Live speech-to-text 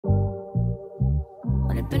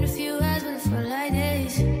Only been a few hours, but it felt like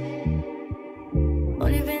days.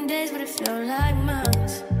 Only been days, but it felt like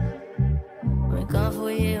months. Been gone for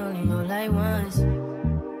a year, only know like once.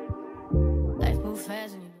 Life moves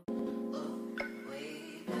fast and you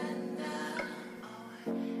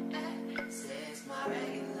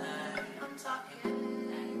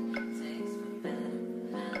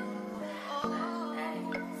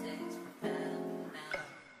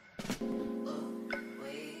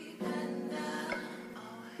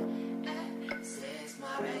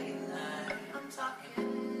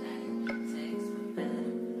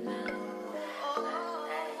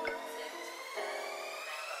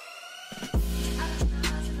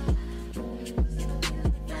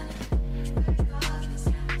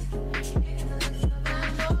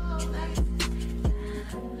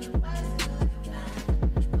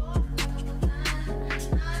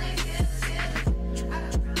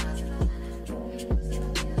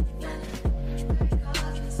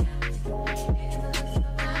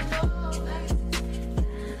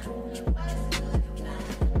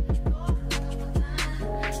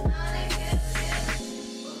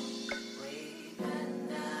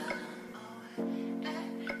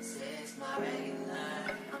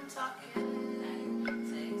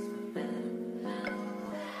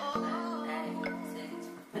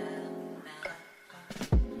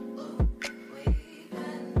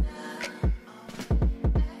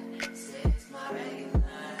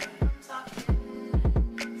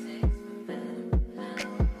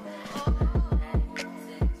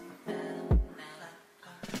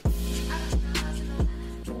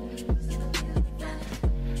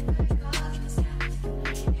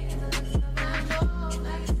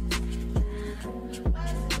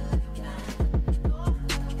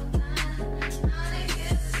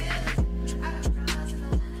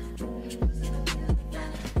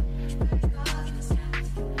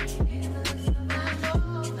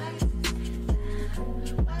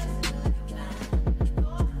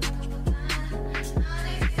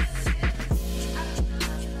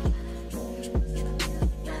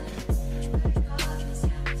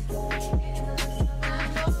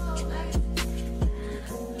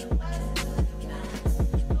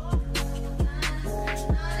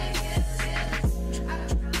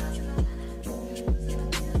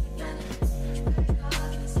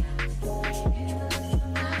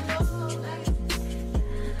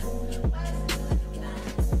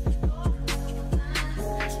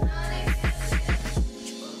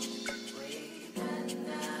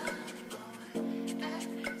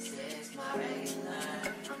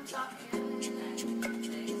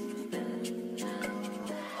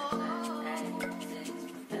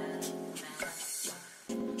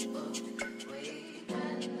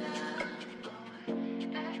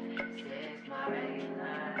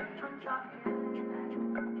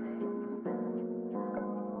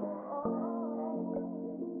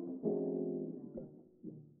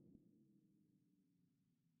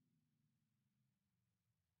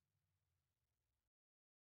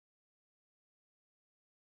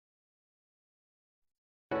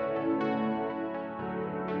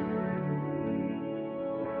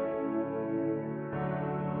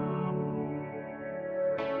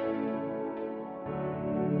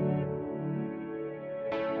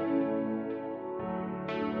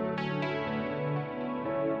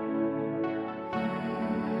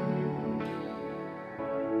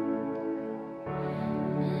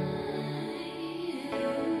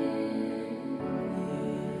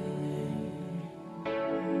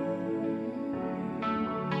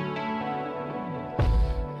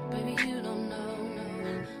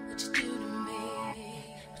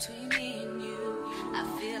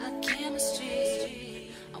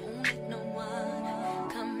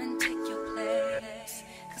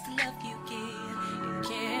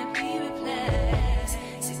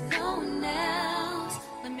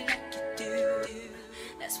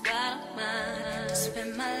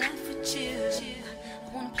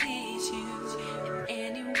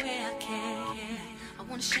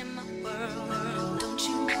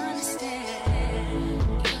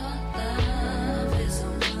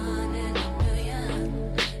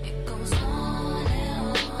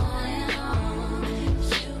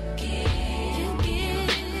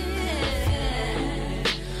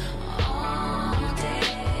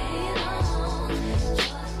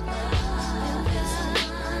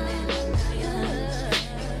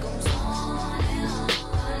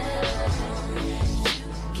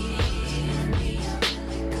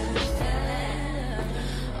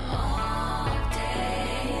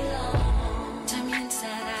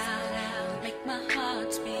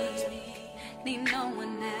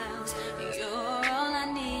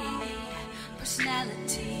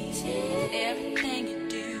personality, everything you do.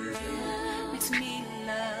 makes me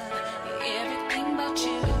love everything about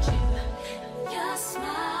you. Your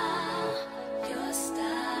smile, your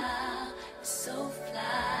style is so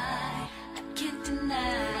fly. I can't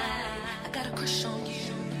deny, I got a crush on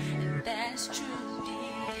you, and that's true.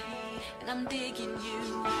 And I'm digging you.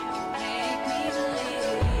 You make me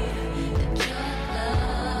believe that your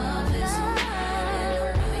love is one in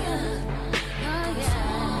a million. Goes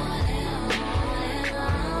on and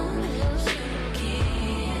on. You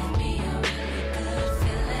give me a really good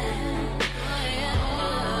feeling.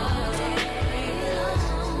 All day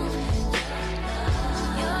long.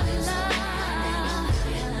 Your love, goes on and on.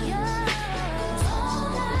 You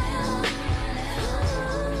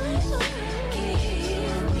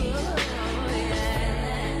give me a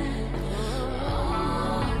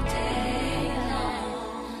all day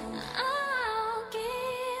long. I'll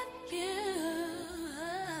give you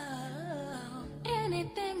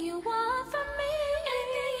anything you want from me.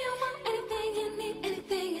 Anything you want, anything you need,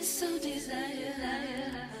 anything you so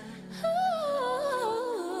desire. Ooh,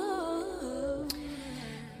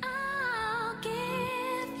 I'll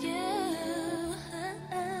give you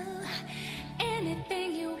anything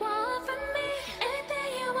you want from me. Anything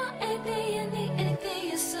you want, anything you need, anything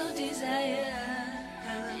you so desire.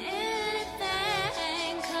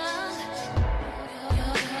 Anything, 'cause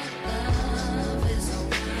your love is a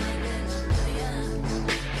one in a million.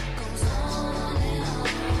 It goes on and on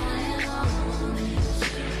and on.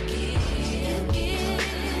 You give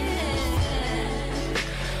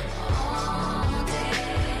all day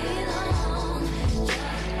long.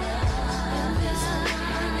 Your love is a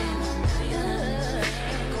one in a million.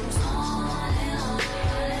 It goes on and on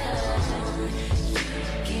and on.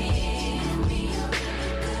 You give me a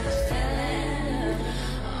really good feeling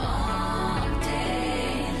all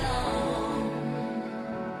day long.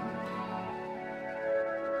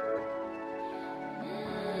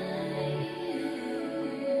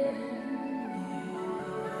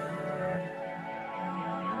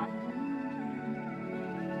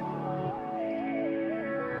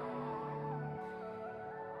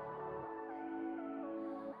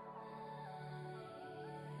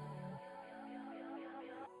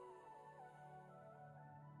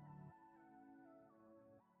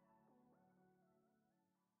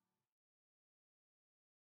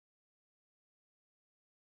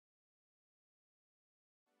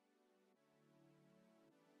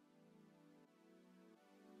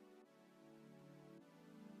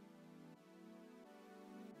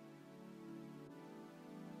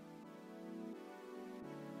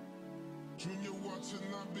 Junior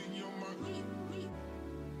Watanabe on my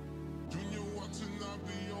Junior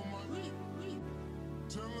Watanabe on my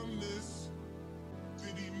tell him this,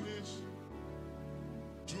 did he miss?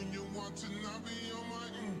 Junior Watanabe on my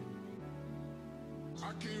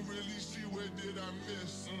I can't really see where did I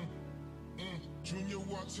miss. Junior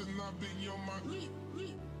Watanabe on my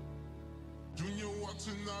Junior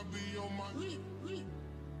Watanabe on my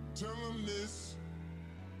tell him this,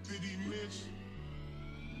 did he miss?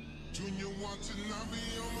 Junior Watanabe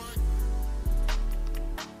on my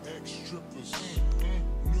ex-strippers,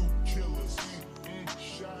 new killers,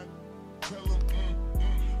 shot, tell him,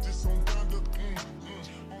 this on Donda,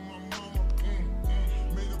 on my mama,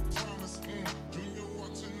 made a promise, Junior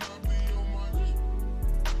Watanabe on my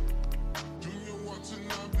Junior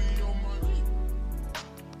Watanabe on my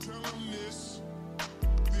tell him this,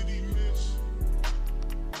 did he miss?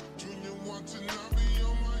 Junior Watanabe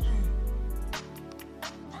on my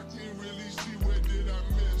I can't really see where did I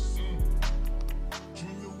miss.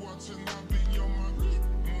 Junior Watanabe on my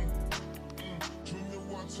Junior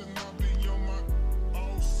Watanabe on my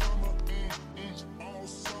all summer, all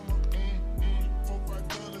summer, 4-5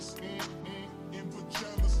 dollars in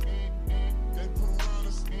pajamas, they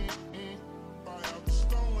piranhas, buy out the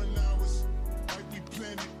stolen hours like we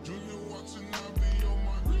planned it. Junior Watanabe on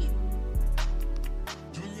my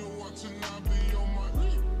Junior Watanabe on my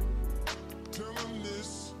tell him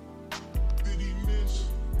this, did he miss?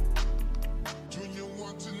 Junior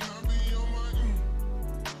Watanabe on my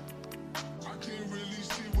I can't really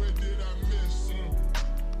see where did I miss.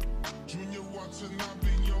 Junior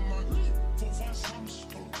Watanabe on my 4-5 sums,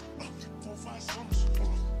 4-5 sums,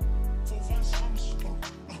 4-5 sums,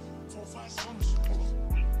 4-5 sums.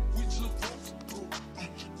 We took both, bro.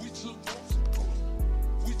 We took both, bro.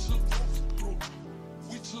 We took both, bro.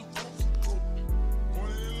 We took both, bro.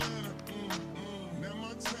 One in Atlanta, now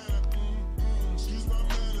Montana, excuse my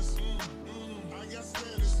manners, I got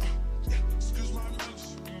standards, excuse my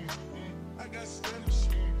manners, I got standards,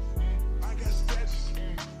 I got status,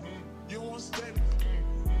 you want status,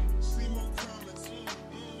 see more comments,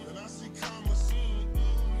 and I see commas,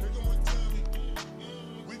 nigga went tell me,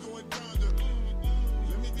 we going down to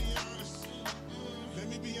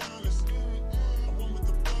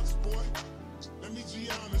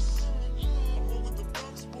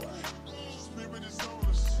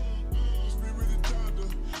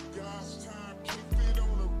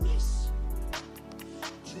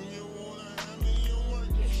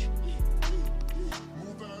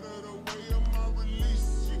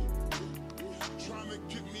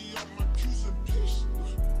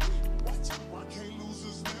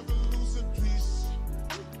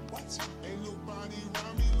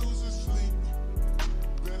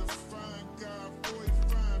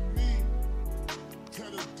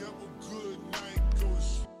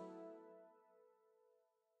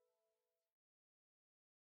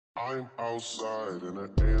I'm outside in an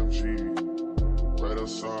AMG, right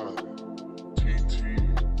outside, TT.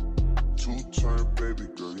 Two-turn baby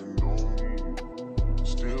girl, you know me.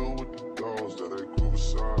 Still with the dolls that I grew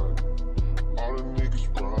beside. All the niggas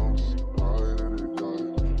round me, right and they die.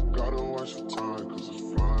 Gotta watch the time, cause it's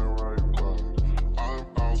flying right by. I'm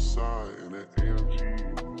outside in an AMG,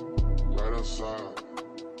 right outside,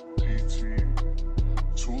 TT.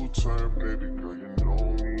 Two-turn baby girl, you know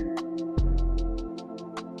me.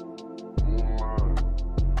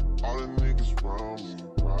 All the niggas round me,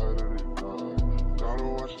 right and they die. Gotta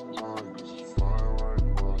watch the time, cause it's flying right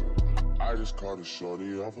by. I just caught a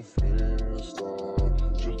shorty off a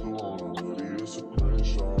Finsta. Just the one hoodie, it's a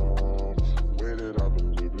crenshaw. Way that I've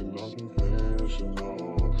been living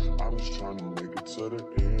unconventional. I'm just trying to make it to the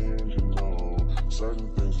end, you know.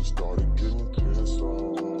 Certain things have started getting tense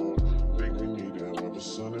on. Think we need to have a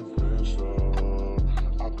sun adventure.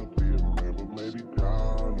 I could be a man, but maybe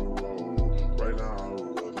down the road. Right now I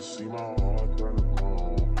would rather see my heart turn to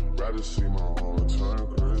chrome. Rather see my heart turn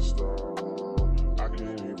crystal. I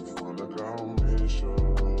can't even front like I don't miss you.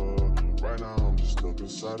 Right now I'm just stuck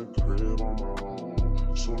inside the crib on my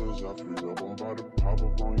own. Soon as I free up, I'm about to pop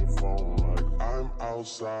up on your phone. Like I'm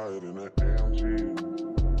outside in an AMG,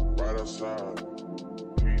 right outside,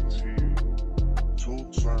 PT.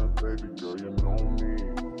 Two-turn baby girl, you know me.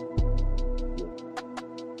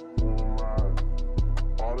 Who am I?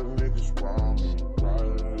 All the niggas round me,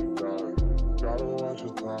 right and they die. Gotta watch the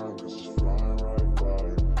time, cause it's flying right by.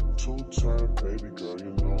 Two-turn baby girl,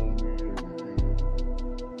 you know me.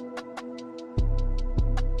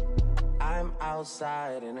 I'm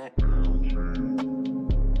outside in an AMG,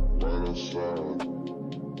 right outside,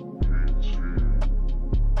 PT.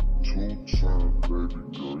 Two-turn baby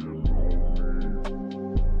girl, you know me.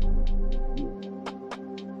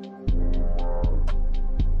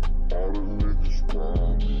 All the niggas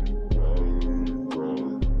round me, right and they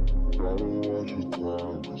die. Gotta watch the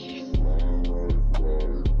time, cause it's flying right by.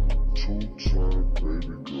 Two-turn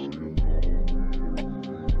baby girl, you know me.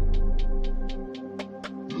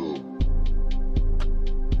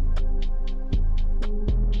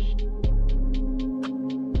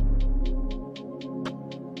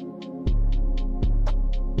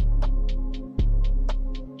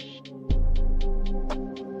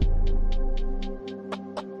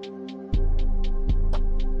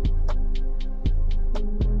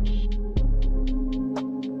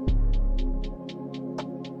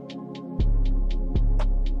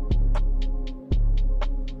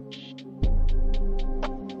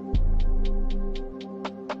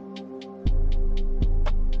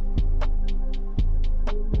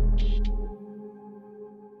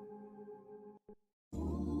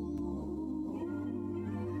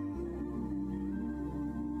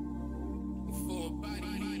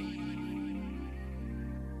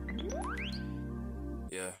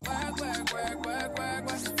 Yeah. yeah. Work, work, work, work, work,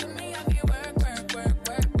 work. To me, I be work, work, work,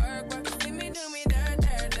 work, work, work. See me do me dirt,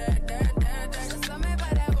 dirt, dirt, dirt, dirt, dirt. So me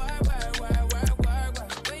by that work, work, work, work, work,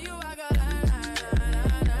 work. When you walk a line, line,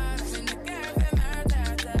 line, line. In the cafe, murder,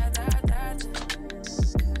 ta, ta, ta, ta.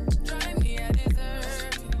 Drive me a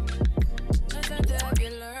dessert. Nothing to be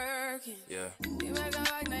lurking. Yeah. You make a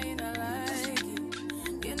like, now you don't like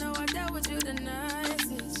it. You know I dealt with you the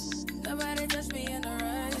nicest. Nobody touched me in the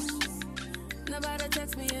righteous. Nobody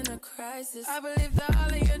text me in a crisis. I believe that all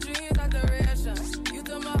of your dreams are duration. You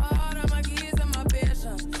took my heart, all my keys, and my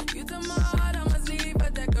patience. You took my heart, I must leave a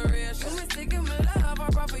decoration. You mistaken my love, I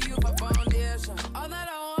brought for you for foundation. All that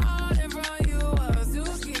I wanted from you was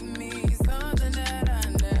to give me something that I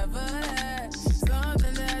never had,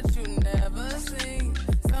 something that you never seen,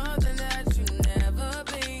 something that you never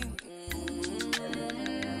been.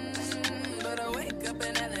 But I wake up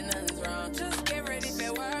and nothing's wrong. Just get ready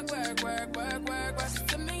for work, work, work, work, work, work.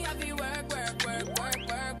 To me, I be work, work, work, work,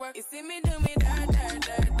 work, work. You see me do me dirt, dirt,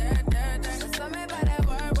 dirt, dirt, dirt, dirt. So me by that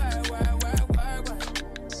work, work, work, work, work, work.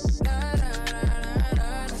 Da, da, da, da,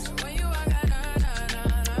 da, da. When you walk out, da, da,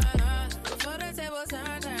 da, da, da. Before the table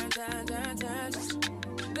turn, turn, turn, turn,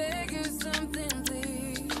 turn. Beg you something,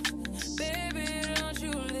 please. Baby, don't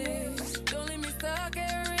you leave. Don't leave me stuck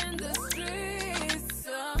here in the streets.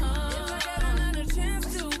 If I get another chance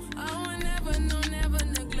to, I will never, no, never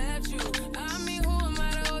neglect you. I mean, who am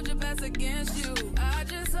I to hold your best against you? I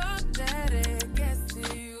just hope that it gets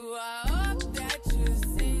to you. I hope that you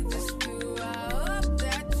see this through. I hope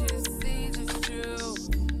that you see this true.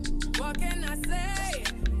 What can I say?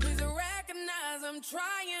 Please recognize I'm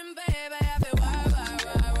trying, baby. I've been